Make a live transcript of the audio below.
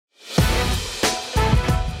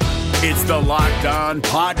It's the Locked On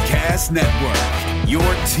Podcast Network, your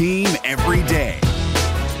team every day.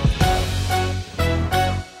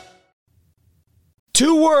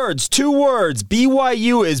 Two words.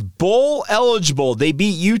 BYU is bowl eligible. They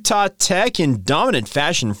beat Utah Tech in dominant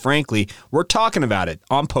fashion, frankly. We're talking about it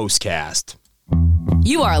on POSTCAST.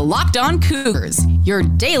 You are Locked On Cougars, your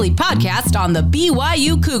daily podcast on the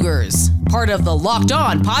BYU Cougars. Part of the Locked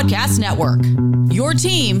On Podcast Network, your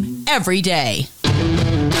team every day.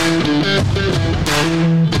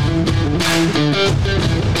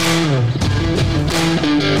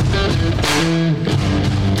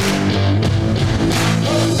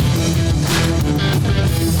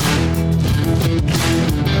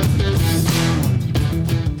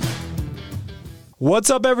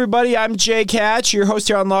 What's up, everybody? I'm Jake Hatch, your host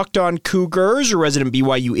here on Locked On Cougars, your resident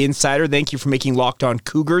BYU insider. Thank you for making Locked On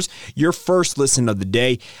Cougars your first listen of the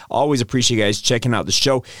day. Always appreciate you guys checking out the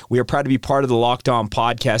show. We are proud to be part of the Locked On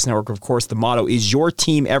Podcast Network. Of course, the motto is your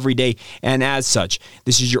team every day, and as such,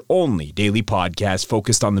 this is your only daily podcast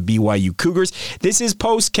focused on the BYU Cougars. This is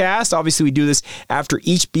POSTCAST. Obviously, we do this after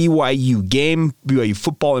each BYU game, BYU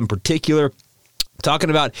football in particular.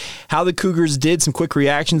 Talking about how the Cougars did, some quick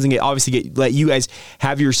reactions, and let you guys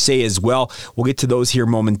have your say as well. We'll get to those here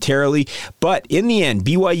momentarily. But in the end,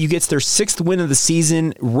 BYU gets their sixth win of the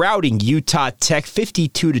season, routing Utah Tech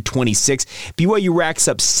 52-26. BYU racks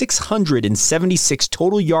up 676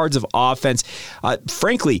 total yards of offense.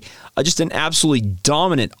 Frankly, just an absolutely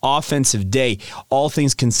dominant offensive day, all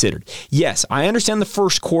things considered. Yes, I understand the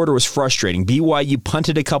first quarter was frustrating. BYU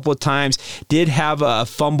punted a couple of times, did have a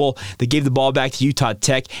fumble that gave the ball back to Utah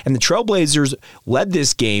Tech, and the Trailblazers led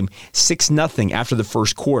this game 6-0 after the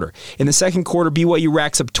first quarter. In the second quarter, BYU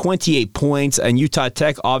racks up 28 points, and Utah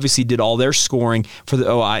Tech obviously did all their scoring for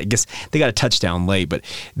the, I guess they got a touchdown late, but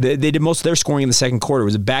they did most of their scoring in the second quarter. It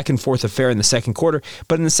was a back-and-forth affair in the second quarter,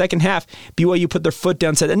 but in the second half, BYU put their foot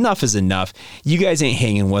down, said, enough is enough. You guys ain't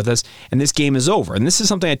hanging with us, and this game is over. And this is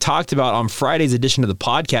something I talked about on Friday's edition of the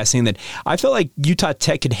podcast, saying that I felt like Utah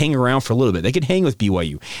Tech could hang around for a little bit. They could hang with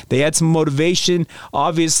BYU. They had some motivation.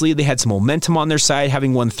 Obviously, they had some momentum on their side,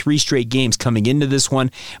 having won 3 straight games coming into this one.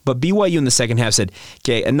 But BYU in the second half said,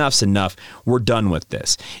 okay, enough's enough. We're done with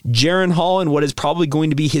this. Jaren Hall, in what is probably going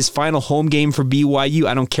to be his final home game for BYU,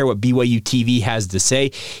 I don't care what BYU TV has to say,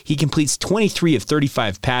 he completes 23 of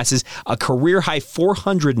 35 passes, a career-high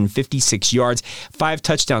 456 yards, 5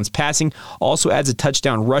 touchdowns passing, also adds a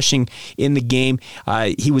touchdown rushing in the game.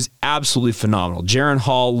 He was absolutely phenomenal. Jaren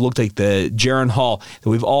Hall looked like the Jaren Hall that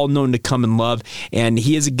we've all known to come and love, and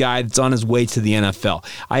he is a guy that's on his way to the NFL.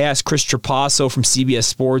 I asked Chris Trapasso from CBS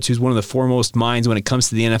Sports, who's one of the foremost minds when it comes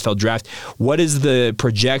to the NFL draft, what is the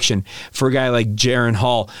projection for a guy like Jaren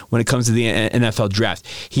Hall when it comes to the NFL draft?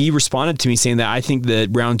 He responded to me saying that I think that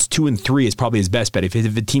rounds 2 and 3 is probably his best bet. If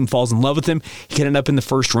a team falls in love with him, he can end up in the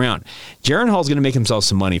first round. Jaren Hall's going to make himself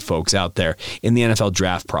some money, folks, out there in the NFL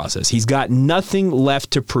draft process. He's got nothing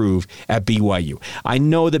left to prove at BYU. I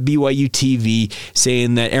know that BYU TV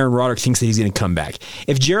saying that Aaron Roderick thinks that he's going to come back.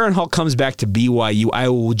 If Jaren Hall comes back to BYU, I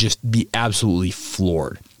will just be absolutely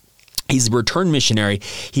floored. He's a return missionary.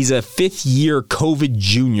 He's a fifth-year COVID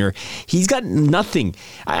junior. He's got nothing.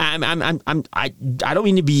 I don't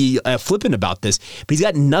mean to be flippant about this, but he's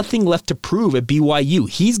got nothing left to prove at BYU.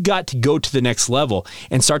 He's got to go to the next level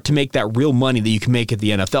and start to make that real money that you can make at the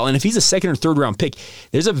NFL. And if he's a second or third round pick,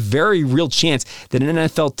 there's a very real chance that an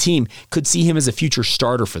NFL team could see him as a future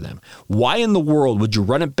starter for them. Why in the world would you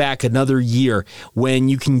run it back another year when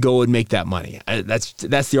you can go and make that money? That's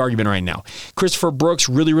the argument right now. Christopher Brooks,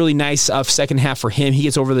 really, really nice second half for him. He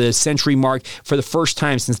gets over the century mark for the first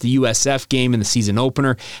time since the USF game in the season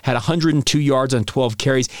opener. Had 102 yards on 12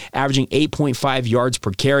 carries, averaging 8.5 yards per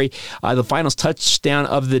carry. The finals touchdown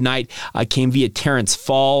of the night came via Terrence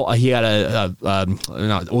Fall. He had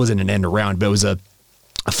it wasn't an end around, but it was a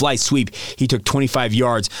fly sweep. He took 25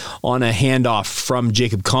 yards on a handoff from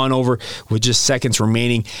Jacob Conover with just seconds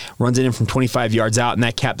remaining. Runs it in from 25 yards out, and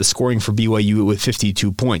that capped the scoring for BYU with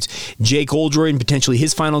 52 points. Jake Oldroyd, potentially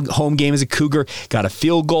his final home game as a Cougar, got a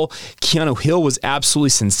field goal. Keanu Hill was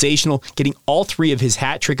absolutely sensational, getting all 3 of his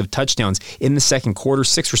hat trick of touchdowns in the second quarter.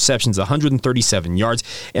 6 receptions, 137 yards.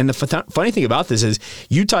 And the funny thing about this is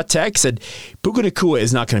Utah Tech said Puka Nacua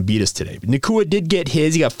is not going to beat us today. But Nacua did get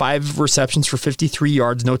his. He got 5 receptions for 53 yards.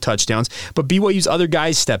 yards, no touchdowns, but BYU's other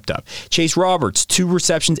guys stepped up. Chase Roberts, 2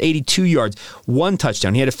 receptions, 82 yards, 1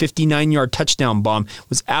 touchdown. He had a 59-yard touchdown bomb,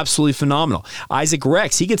 was absolutely phenomenal. Isaac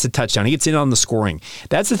Rex, he gets a touchdown. He gets in on the scoring.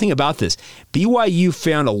 That's the thing about this. BYU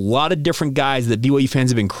found a lot of different guys that BYU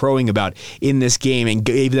fans have been crowing about in this game and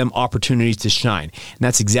gave them opportunities to shine. And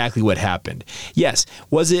that's exactly what happened. Yes,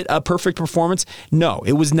 was it a perfect performance? No,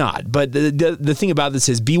 it was not. But the thing about this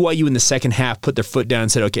is BYU in the second half put their foot down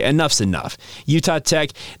and said, okay, enough's enough. Utah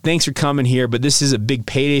Tech, thanks for coming here, but this is a big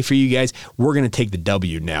payday for you guys. We're going to take the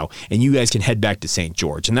W now, and you guys can head back to St.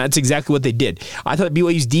 George. And that's exactly what they did. I thought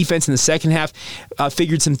BYU's defense in the second half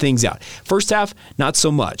figured some things out. First half, not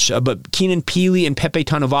so much, but Keenan Peely and Pepe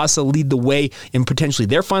Tanavasa lead the way in potentially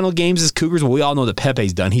their final games as Cougars. Well, we all know that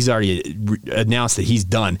Pepe's done. He's already announced that he's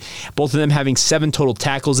done. Both of them having 7 total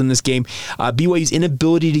tackles in this game. BYU's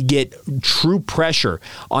inability to get true pressure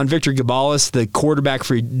on Victor Gabales, the quarterback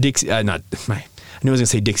for Dixie, I knew I was going to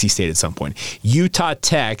say Dixie State at some point. Utah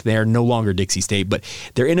Tech, they are no longer Dixie State, but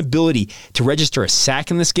their inability to register a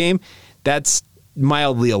sack in this game, that's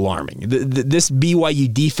mildly alarming. This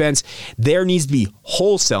BYU defense, there needs to be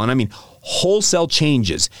wholesale, and I mean wholesale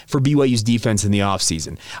changes for BYU's defense in the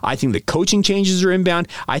offseason. I think the coaching changes are inbound.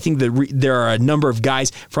 I think that there are a number of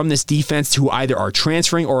guys from this defense who either are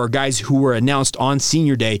transferring or are guys who were announced on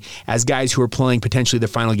senior day as guys who are playing potentially their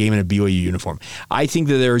final game in a BYU uniform. I think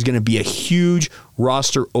that there is going to be a huge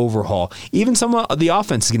roster overhaul. Even some of the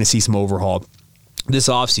offense is going to see some overhaul this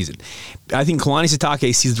offseason. I think Kalani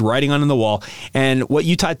Sitake sees the writing on the wall, and what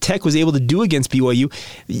Utah Tech was able to do against BYU,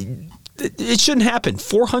 it shouldn't happen.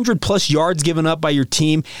 400-plus yards given up by your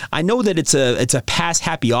team. I know that it's a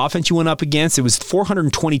pass-happy offense you went up against. It was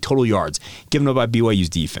 420 total yards given up by BYU's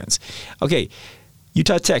defense. Okay,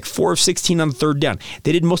 Utah Tech, 4 of 16 on the third down.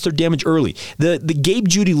 They did most of their damage early. The Gabe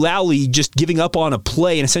Judy Lowley just giving up on a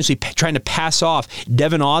play and essentially trying to pass off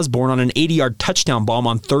Devin Osborne on an 80-yard touchdown bomb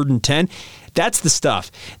on 3rd and 10. That's the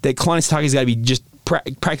stuff that Kalani Sitake's got to be just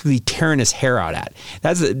practically tearing his hair out at.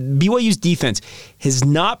 BYU's defense has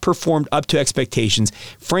not performed up to expectations,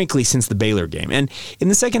 frankly, since the Baylor game. And in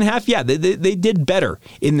the second half, yeah, they did better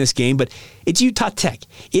in this game, but it's Utah Tech.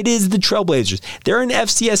 It is the Trailblazers. They're an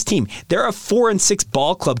FCS team. They're a 4-6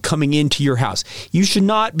 ball club coming into your house. You should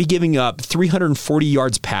not be giving up 340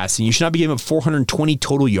 yards passing. You should not be giving up 420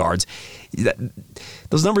 total yards.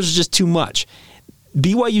 Those numbers are just too much.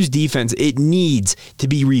 BYU's defense, it needs to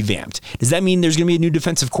be revamped. Does that mean there's going to be a new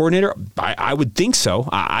defensive coordinator? I would think so.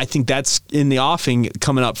 I think that's in the offing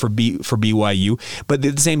coming up for BYU. But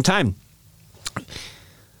at the same time,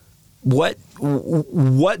 what's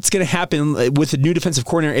going to happen with the new defensive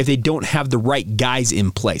coordinator if they don't have the right guys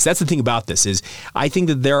in place? That's the thing about this is I think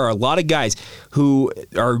that there are a lot of guys who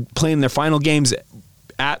are playing their final games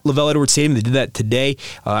at LaVell Edwards Stadium. They did that today.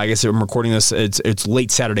 I guess I'm recording this. It's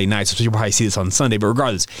late Saturday night, so you'll probably see this on Sunday. But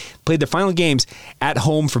regardless, played their final games at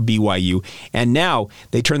home for BYU, and now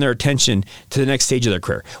they turn their attention to the next stage of their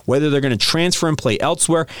career. Whether they're going to transfer and play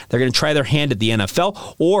elsewhere, they're going to try their hand at the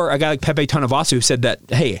NFL, or a guy like Pepe Tanavasa who said that,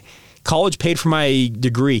 hey, college paid for my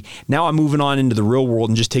degree. Now I'm moving on into the real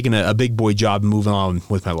world and just taking a big boy job and moving on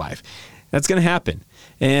with my life. That's going to happen.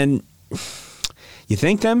 And you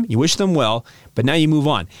thank them, you wish them well, but now you move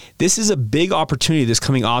on. This is a big opportunity this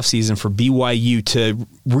coming offseason for BYU to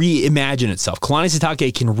reimagine itself. Kalani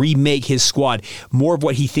Sitake can remake his squad more of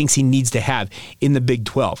what he thinks he needs to have in the Big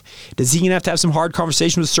 12. Does he going to have some hard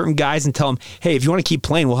conversations with certain guys and tell them, hey, if you want to keep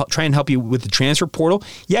playing, we'll try and help you with the transfer portal?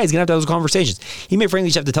 Yeah, he's going to have those conversations. He may frankly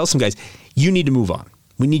just have to tell some guys, you need to move on.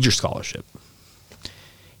 We need your scholarship.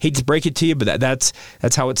 Hate to break it to you, but that's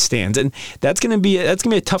how it stands, and that's gonna be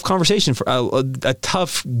a tough conversation for a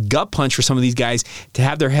tough gut punch for some of these guys to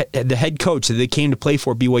have the head coach that they came to play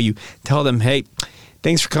for BYU tell them, hey,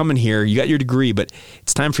 thanks for coming here. You got your degree, but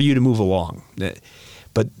it's time for you to move along.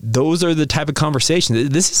 But those are the type of conversations.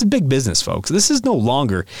 This is a big business, folks. This is no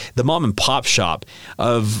longer the mom and pop shop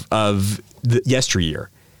of the yesteryear.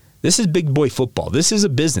 This is big boy football. This is a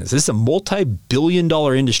business. This is a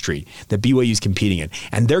multi-billion-dollar industry that BYU is competing in,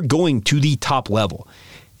 and they're going to the top level.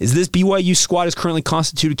 Is this BYU squad is currently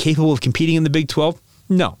constituted capable of competing in the Big 12?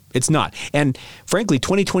 No, it's not. And frankly,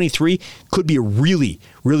 2023 could be a really,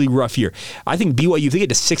 really rough year. I think BYU, if they get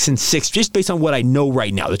to 6-6, just based on what I know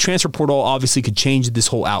right now, the transfer portal obviously could change this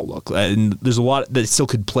whole outlook, and there's a lot that still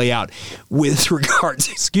could play out with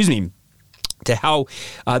regards, to how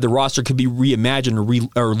the roster could be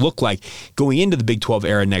reimagined or look like going into the Big 12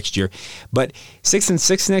 era next year. But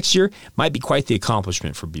 6-6 next year might be quite the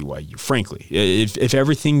accomplishment for BYU, frankly. If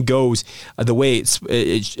everything goes the way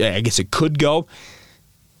I guess it could go,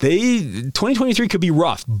 2023 could be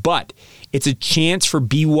rough, but it's a chance for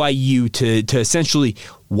BYU to essentially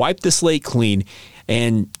wipe the slate clean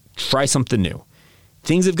and try something new.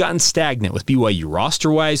 Things have gotten stagnant with BYU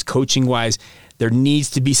roster-wise, coaching-wise. There needs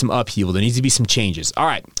to be some upheaval. There needs to be some changes. All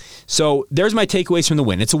right, so there's my takeaways from the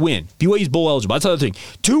win. It's a win. BYU's bowl eligible. That's the other thing.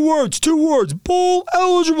 Two words, bowl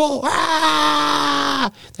eligible.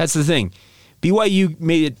 Ah! That's the thing. BYU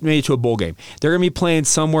made it to a bowl game. They're going to be playing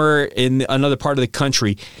somewhere in another part of the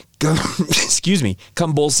country. Excuse me,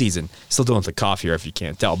 come bowl season. Still dealing with the cough here if you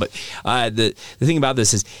can't tell. But the thing about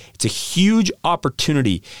this is it's a huge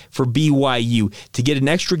opportunity for BYU to get an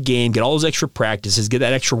extra game, get all those extra practices, get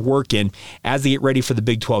that extra work in as they get ready for the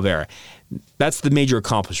Big 12 era. That's the major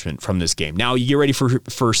accomplishment from this game. Now you get ready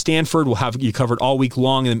for Stanford. We'll have you covered all week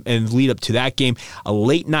long and lead up to that game. A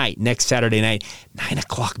late night next Saturday night, 9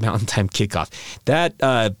 o'clock Mountain Time kickoff.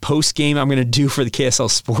 That post game I'm going to do for the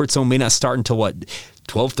KSL Sports Zone may not start until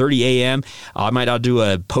 12:30 a.m. I might not do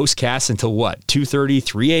a postcast until 2:30,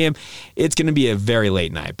 3 a.m. It's going to be a very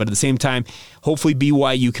late night. But at the same time, hopefully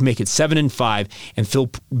BYU can make it 7-5 and feel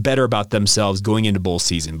better about themselves going into bowl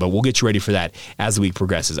season. But we'll get you ready for that as the week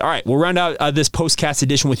progresses. All right, we'll round out this postcast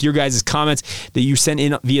edition with your guys' comments that you sent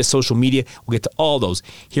in via social media. We'll get to all those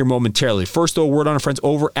here momentarily. First, though, a word on our friends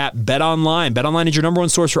over at BetOnline. BetOnline is your number one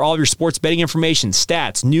source for all of your sports betting information,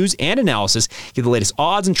 stats, news, and analysis. Get the latest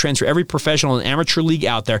odds and trends for every professional and amateur league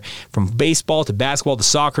out there, from baseball to basketball to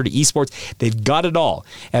soccer to esports. They've got it all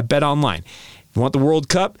at BetOnline. If you want the World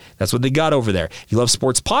Cup, that's what they got over there. If you love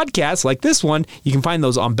sports podcasts like this one, you can find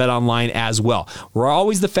those on BetOnline as well. We're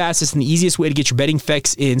always the fastest and the easiest way to get your betting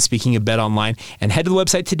fix in, speaking of BetOnline. And head to the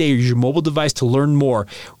website today or use your mobile device to learn more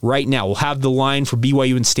right now. We'll have the line for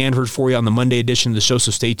BYU and Stanford for you on the Monday edition of the show,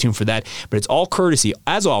 so stay tuned for that. But it's all courtesy,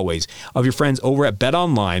 as always, of your friends over at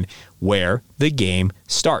BetOnline, where the game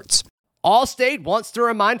starts. Allstate wants to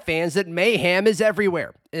remind fans that mayhem is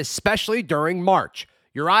everywhere, especially during March.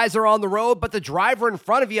 Your eyes are on the road, but the driver in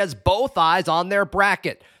front of you has both eyes on their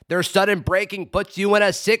bracket. Their sudden braking puts you in a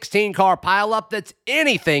 16-car pileup that's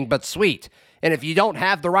anything but sweet. And if you don't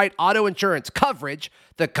have the right auto insurance coverage,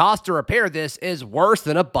 the cost to repair this is worse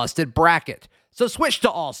than a busted bracket. So switch to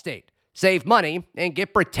Allstate, save money, and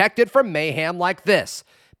get protected from mayhem like this.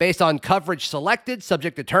 Based on coverage selected,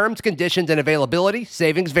 subject to terms, conditions, and availability,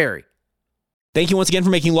 savings vary. Thank you once again for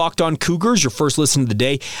making Locked On Cougars your first listen of the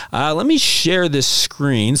day. Let me share this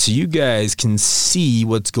screen so you guys can see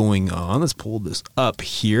what's going on. Let's pull this up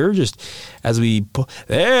here just as we pull.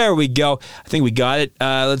 There we go. I think we got it.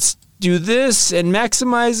 Let's do this and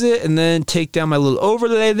maximize it and then take down my little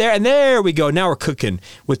overlay there. And there we go. Now we're cooking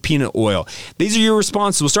with peanut oil. These are your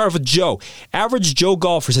responses. We'll start off with Joe. Average Joe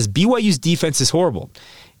Golfer says BYU's defense is horrible.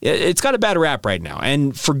 It's got a bad rap right now,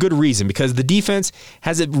 and for good reason, because the defense,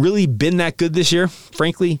 has it really been that good this year?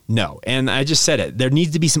 Frankly, no. And I just said it. There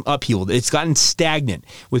needs to be some upheaval. It's gotten stagnant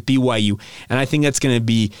with BYU, and I think that's going to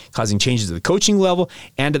be causing changes at the coaching level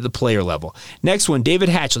and at the player level. Next one, David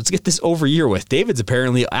Hatch. Let's get this over here with. David's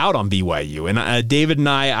apparently out on BYU, and David and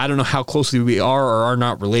I don't know how closely we are or are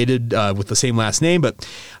not related with the same last name, but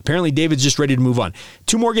apparently David's just ready to move on.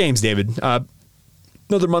 2 more games, David.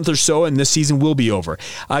 Another month or so, and this season will be over.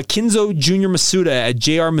 Kinzo Jr. Masuda at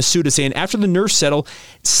JR Masuda saying, after the nerves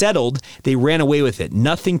settled, they ran away with it.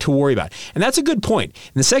 Nothing to worry about. And that's a good point.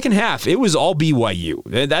 In the second half, it was all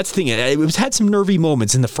BYU. That's the thing. It had some nervy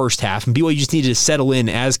moments in the first half, and BYU just needed to settle in,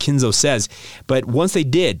 as Kinzo says. But once they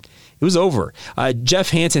did, it was over. Jeff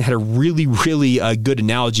Hansen had a really, really good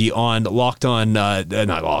analogy on Locked On, not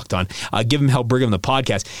Locked On, Give Him Hell Brigham, the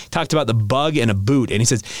podcast. He talked about the bug and a boot, and he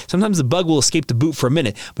says, sometimes the bug will escape the boot for a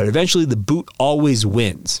minute, but eventually the boot always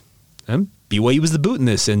wins. BYU was the boot in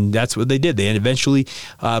this, and that's what they did. They eventually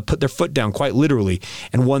put their foot down, quite literally,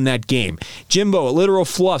 and won that game. Jimbo, a literal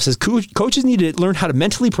fluff, says coaches need to learn how to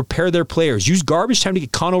mentally prepare their players. Use garbage time to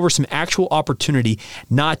get Conover some actual opportunity,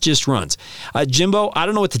 not just runs. Jimbo, I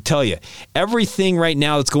don't know what to tell you. Everything right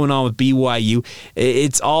now that's going on with BYU,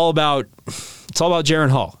 it's all about Jaron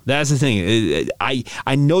Hall. That's the thing.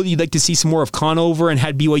 I know that you'd like to see some more of Conover and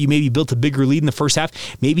had BYU maybe built a bigger lead in the first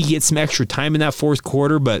half. Maybe he gets some extra time in that fourth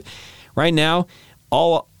quarter, but right now,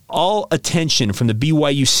 all attention from the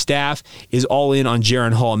BYU staff is all in on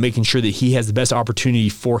Jaron Hall and making sure that he has the best opportunity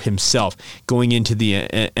for himself going into the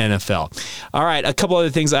NFL. All right, a couple other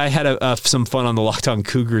things. I had some fun on the Locked On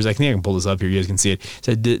Cougars. I think I can pull this up here. You guys can see it.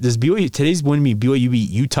 So does BYU, today's win mean BYU beat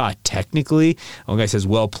Utah technically? One guy says,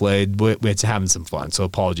 well played. We're having some fun, so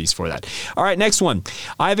apologies for that. All right, next one.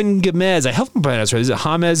 Ivan Gamez. I hope I'm pronouncing this right. Is it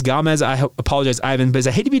Gamez? I apologize, Ivan, because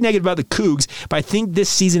I hate to be negative about the Cougs, but I think this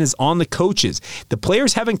season is on the coaches. The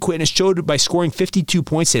players haven't quit, and it showed by scoring 52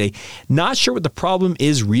 points today. Not sure what the problem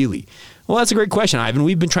is really. Well, that's a great question, Ivan.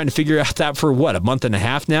 We've been trying to figure out that for a month and a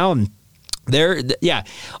half now, and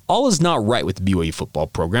all is not right with the BYU football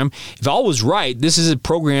program. If all was right, this is a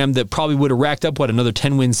program that probably would have racked up, another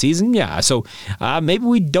 10-win season? Yeah, so maybe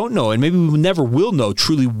we don't know, and maybe we never will know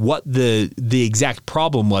truly what the exact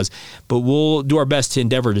problem was, but we'll do our best to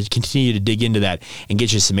endeavor to continue to dig into that and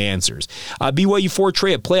get you some answers. BYU 4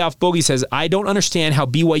 Trey at Playoff Bogey says, I don't understand how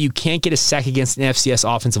BYU can't get a sack against an FCS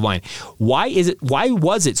offensive line. Why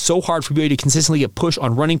was it so hard for BYU to consistently get pushed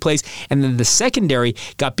on running plays, and then the secondary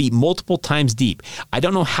got beat multiple times deep? I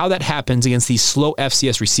don't know how that happens against these slow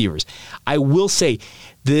FCS receivers. I will say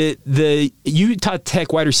the Utah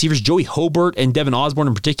Tech wide receivers, Joey Hobart and Devin Osborne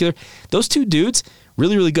in particular, those two dudes,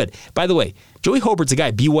 really, really good. By the way, Joey Hobart's a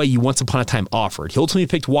guy BYU once upon a time offered. He ultimately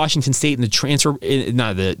picked Washington State in the transfer,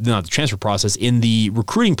 not the transfer process, in the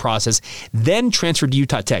recruiting process, then transferred to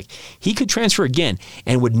Utah Tech. He could transfer again,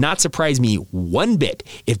 and would not surprise me one bit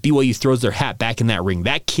if BYU throws their hat back in that ring.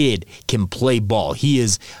 That kid can play ball. He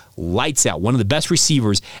is lights out, one of the best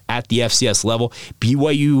receivers at the FCS level.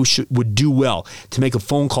 BYU would do well to make a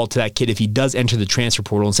phone call to that kid if he does enter the transfer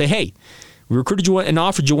portal and say, hey, we recruited you and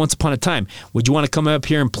offered you once upon a time. Would you want to come up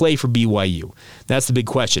here and play for BYU? That's the big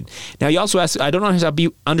question. Now, you also asked, I don't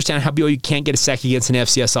understand how BYU can't get a sack against an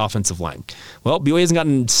FCS offensive line. Well, BYU hasn't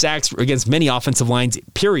gotten sacks against many offensive lines,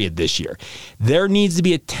 period, this year. There needs to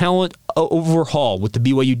be a talent overhaul with the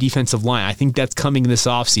BYU defensive line. I think that's coming this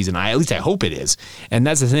offseason. At least I hope it is. And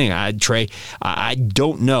that's the thing, Trey. I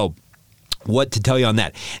don't know what to tell you on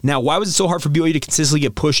that. Now, why was it so hard for BYU to consistently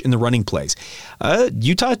get pushed in the running plays?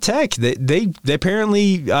 Utah Tech, they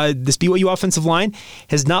apparently, this BYU offensive line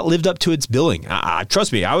has not lived up to its billing.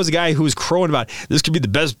 Trust me, I was a guy who was crowing about this could be the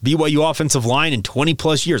best BYU offensive line in 20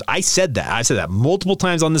 plus years. I said that multiple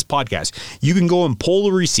times on this podcast. You can go and pull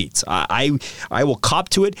the receipts. I will cop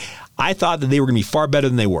to it. I thought that they were going to be far better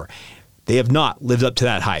than they were. They have not lived up to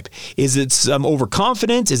that hype. Is it some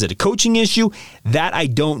overconfidence? Is it a coaching issue? That I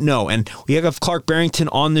don't know. And we have Clark Barrington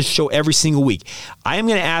on this show every single week. I am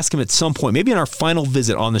going to ask him at some point, maybe in our final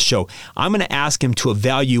visit on the show, I'm going to ask him to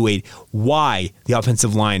evaluate why the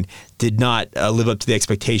offensive line did not live up to the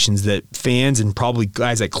expectations that fans and probably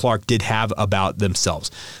guys like Clark did have about themselves.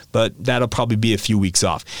 But that'll probably be a few weeks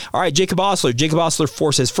off. All right, Jacob Osler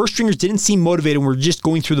 4 says, first stringers didn't seem motivated and were just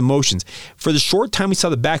going through the motions. For the short time we saw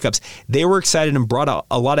the backups, they were excited and brought out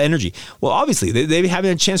a lot of energy. Well, obviously, they haven't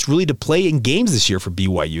had a chance really to play in games this year for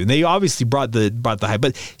BYU, and they obviously brought the hype.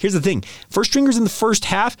 But here's the thing. First stringers in the first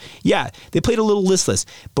half, yeah, they played a little listless.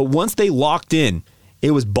 But once they locked in,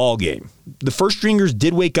 it was ball game. The first stringers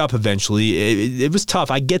did wake up eventually. It was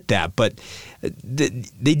tough. I get that, but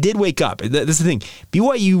they did wake up. That's the thing.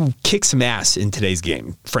 BYU kicked some ass in today's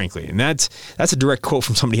game, frankly, and that's a direct quote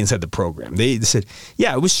from somebody inside the program. They said,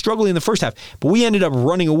 yeah, it was struggling in the first half, but we ended up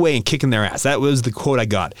running away and kicking their ass. That was the quote I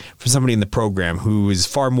got from somebody in the program who is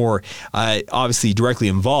far more obviously directly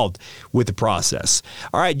involved with the process.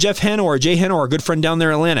 All right, Jay Henor, our good friend down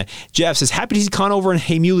there in Atlanta. Jeff says, happy to see Conover and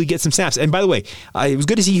Haymuly get some snaps. And by the way, it was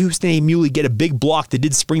good to see Houston Haymuly get a big block that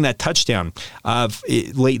did spring that touchdown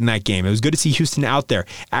late in that game. It was good to see Houston out there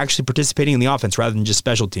actually participating in the offense rather than just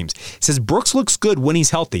special teams. It says Brooks looks good when he's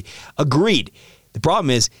healthy. Agreed. The problem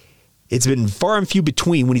is it's been far and few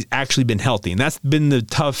between when he's actually been healthy, and that's been the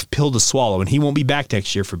tough pill to swallow, and he won't be back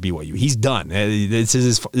next year for BYU. He's done. This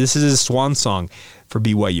is his swan song for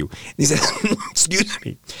BYU. He says, excuse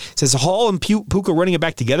me, says Hall and Puka running it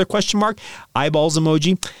back together, ? Eyeballs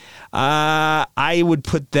emoji. I would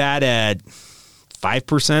put that at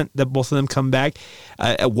 5% that both of them come back.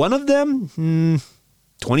 One of them,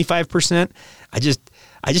 25%. I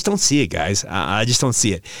just don't see it, guys. I just don't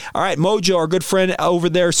see it. All right, Mojo, our good friend over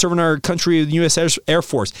there serving our country, the U.S. Air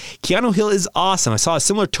Force. Keanu Hill is awesome. I saw a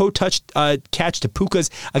similar toe-touch catch to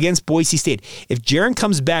Puka's against Boise State. If Jaron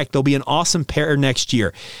comes back, they'll be an awesome pair next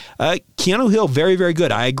year. Keanu Hill, very, very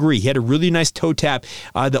good. I agree. He had a really nice toe tap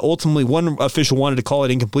that ultimately one official wanted to call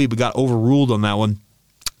it incomplete but got overruled on that one.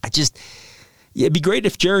 It'd be great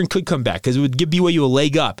if Jaron could come back because it would give BYU a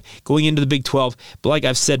leg up going into the Big 12. But like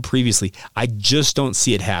I've said previously, I just don't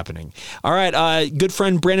see it happening. All right, good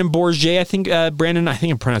friend Brandon Bourget, I think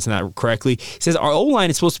I'm pronouncing that correctly, says our O-line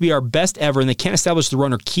is supposed to be our best ever and they can't establish the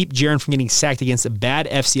run or keep Jaron from getting sacked against a bad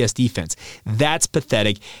FCS defense. That's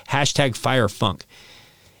pathetic. #FireFunk.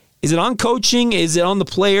 Is it on coaching? Is it on the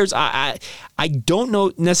players? I don't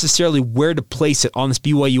know necessarily where to place it on this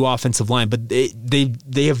BYU offensive line, but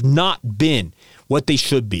they have not been what they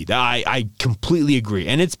should be. I completely agree,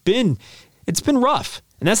 and it's been rough.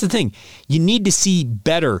 And that's the thing. You need to see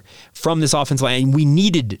better from this offensive line. And we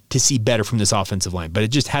needed to see better from this offensive line, but it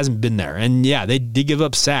just hasn't been there. And yeah, they did give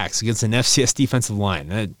up sacks against an FCS defensive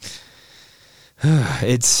line.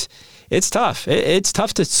 It's tough. It's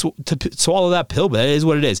tough to swallow that pill, but it is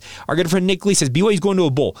what it is. Our good friend Nick Lee says, BYU's going to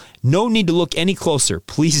a bowl. No need to look any closer.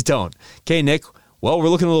 Please don't. Okay, Nick. Well, we're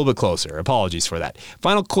looking a little bit closer. Apologies for that.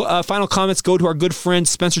 Final comments go to our good friend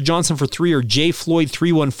Spencer Johnson for 3, or J Floyd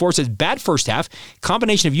 314 says, bad first half.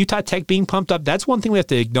 Combination of Utah Tech being pumped up. That's one thing we have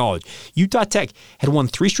to acknowledge. Utah Tech had won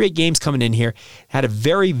 3 straight games coming in here, had a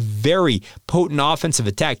very, very potent offensive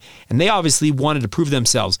attack, and they obviously wanted to prove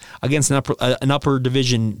themselves against an upper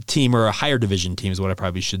division team, or a higher division team is what I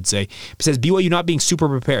probably should say. It says BYU not being super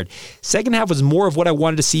prepared. Second half was more of what I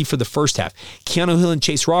wanted to see for the first half. Keanu Hill and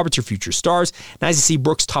Chase Roberts are future stars. Nice to see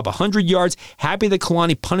Brooks top 100 yards. Happy that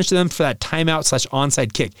Kalani punished them for that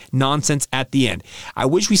timeout/onside kick nonsense at the end. I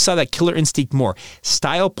wish we saw that killer instinct more.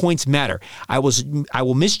 Style points matter. I will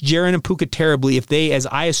miss Jaren and Puka terribly if they, as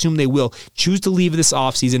I assume they will, choose to leave this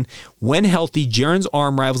offseason. When healthy, Jaren's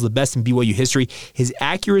arm rivals the best in BYU history. His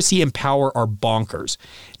accuracy and power are bonkers.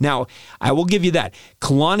 Now, I will give you that.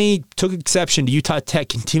 Kalani took exception to Utah Tech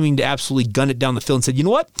continuing to absolutely gun it down the field and said, you know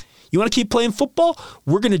what? You want to keep playing football?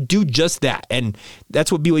 We're going to do just that. And that's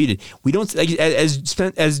what BYU did. We don't,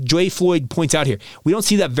 as Joey Floyd points out here, we don't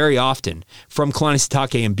see that very often from Kalani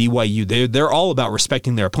Sitake and BYU. They're all about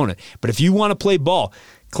respecting their opponent. But if you want to play ball,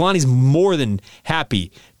 Kalani's more than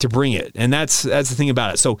happy to bring it. And that's the thing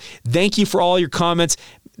about it. So thank you for all your comments.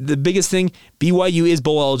 The biggest thing, BYU is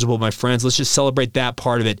bowl eligible, my friends. Let's just celebrate that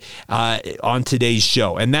part of it on today's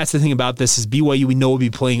show. And that's the thing about this is BYU, we know, will be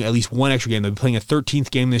playing at least one extra game. They'll be playing a 13th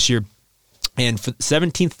game this year. And for the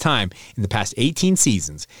 17th time in the past 18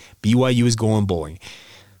 seasons, BYU is going bowling.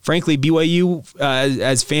 Frankly, BYU,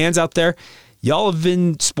 as fans out there, y'all have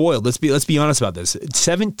been spoiled. Let's be honest about this.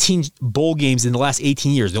 17 bowl games in the last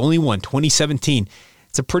 18 years. The only one, 2017.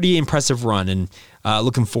 It's a pretty impressive run, and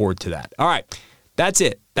looking forward to that. All right, that's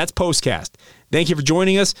it. That's POSTCAST. Thank you for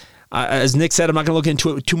joining us. As Nick said, I'm not going to look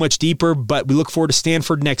into it too much deeper, but we look forward to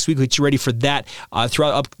Stanford next week. We'll get you ready for that.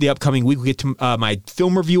 Throughout the upcoming week, we'll get to my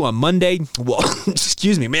film review on Monday. Well,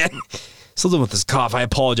 excuse me, man. Still dealing with this cough. I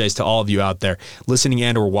apologize to all of you out there listening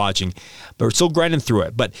and or watching, but we're still grinding through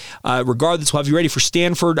it. But regardless, we'll have you ready for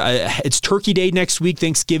Stanford. It's Turkey Day next week,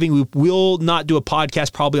 Thanksgiving. We will not do a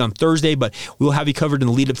podcast probably on Thursday, but we'll have you covered in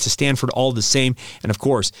the lead up to Stanford all the same. And of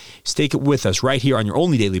course, stay with us right here on your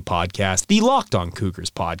only daily podcast, the Locked On Cougars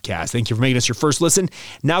podcast. Thank you for making us your first listen.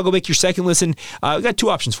 Now go make your second listen. We've got 2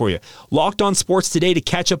 options for you. Locked On Sports Today to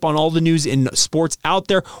catch up on all the news in sports out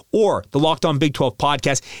there, or the Locked On Big 12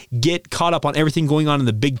 podcast. Get caught up on everything going on in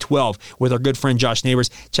the Big 12 with our good friend Josh Neighbors.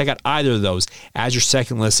 Check out either of those as your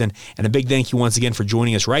second listen. And a big thank you once again for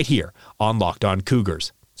joining us right here on Locked On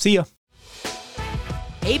Cougars. See ya.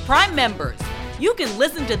 Hey, Prime members, you can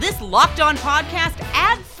listen to this Locked On podcast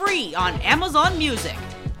ad-free on Amazon Music.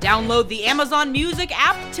 Download the Amazon Music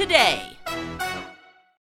app today.